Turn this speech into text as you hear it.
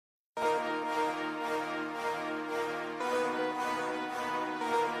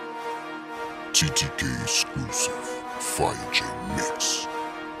Ttk exclusive, Fi Jay mix.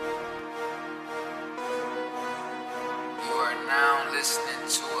 You are now listening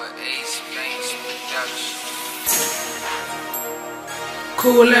to an Ace production.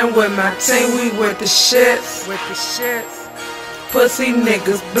 Coolin with my team, we with the shits. Pussy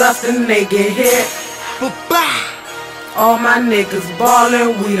niggas bluffin', they get hit. All my niggas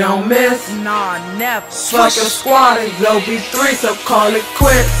ballin', we don't miss. Nah, never. Fuck your squad is Ob3, so call it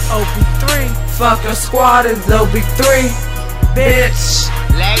quits. Ob3. Fuck your squad is Ob3, bitch.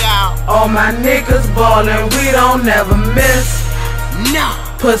 Leg out. All my niggas ballin', we don't never miss. No.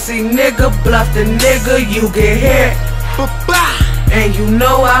 Pussy nigga bluff the nigga, you get hit. And you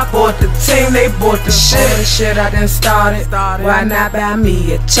know I bought the team, they bought the shit. All the shit I done started. Why not buy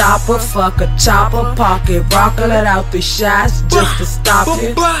me a chopper? Fuck a chopper, pocket rocker, let out 3 shots just to stop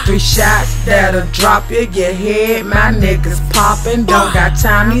you. 3 shots that'll drop you, your head. My niggas poppin', don't got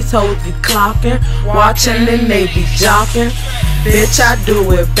time, these hoes be clocking. Watching and they be jocking. Bitch, I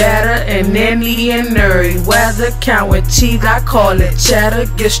do it better in any and every weather. Counting cheese, I call it cheddar.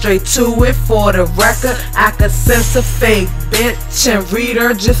 Get straight to it for the record. I could sense a fake bitch and read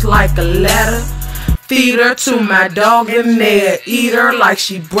her just like a letter. Feed her to my dog and they'll eat her like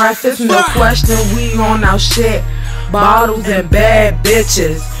she breakfast. No question, we on our shit. Bottles and bad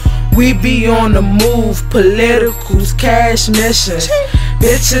bitches. We be on the move, politicals, cash missions.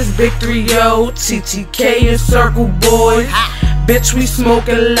 Bitches, Big 3-0, Ttk and Circle Boys. Bitch, we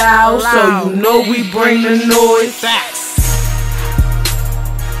smoking loud, so you know we bring the noise.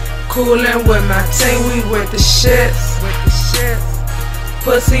 Coolin' with my team, we with the shits.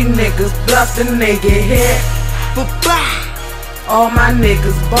 Pussy niggas bluffin', they get hit. All my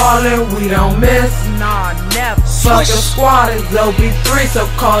niggas ballin', we don't miss. Nah, never. Fuck your squad is Ob3, so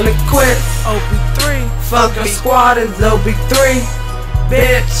call it quits. Ob3. Fuck your squad is Ob3,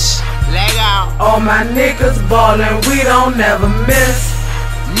 bitch. Leg out. All my niggas ballin', we don't never miss.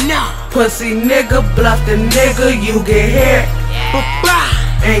 No. Pussy nigga bluff the nigga, you get hit.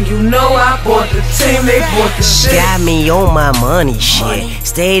 And you know I bought the team, they bought the shit. Got me on my money shit.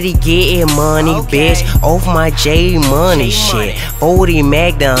 Steady getting money, bitch. Off my J money shit. 40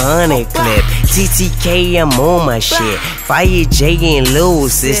 Mac the 100 clip. Ttk, I'm on my shit. Fi Jay and Lil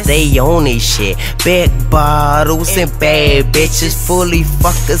Sis, they on this shit. Big bottles and bad bitches. Fully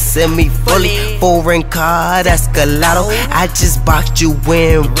fuckers, semi fully. Foreign car, that's Galado. I just boxed you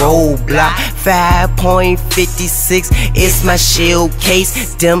in Roadblock. 5.56, it's my shell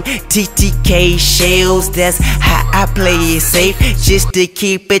case. Them Ttk shells, that's how I play it safe. Just to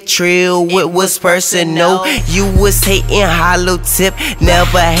keep it trill with what's personal. You was hating hollow tip,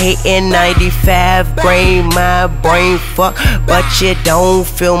 never hating 95 grain. My brain fuck, but you don't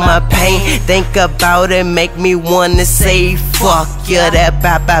feel my pain. Think about it, make me wanna say fuck yeah, that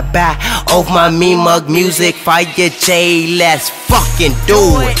bye bye bye. Off my me mug music, Fi Jay, let's fucking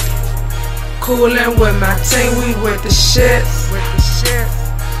do it. Coolin' with my team, we with the shits.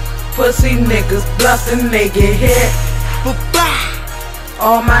 Pussy niggas bluffin', they get hit.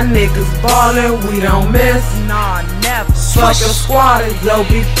 All my niggas ballin', we don't miss. Nah, never. Fuck your squad is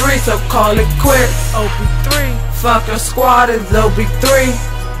Ob3, so call it quits. Ob3. Fuck your squad is Ob3,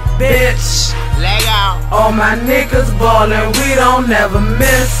 bitch. Leg out. All my niggas ballin', we don't never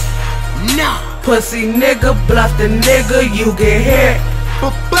miss. No. Pussy nigga bluff the nigga, you get hit.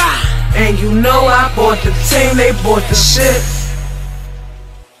 And you know I bought the team, they bought the shit.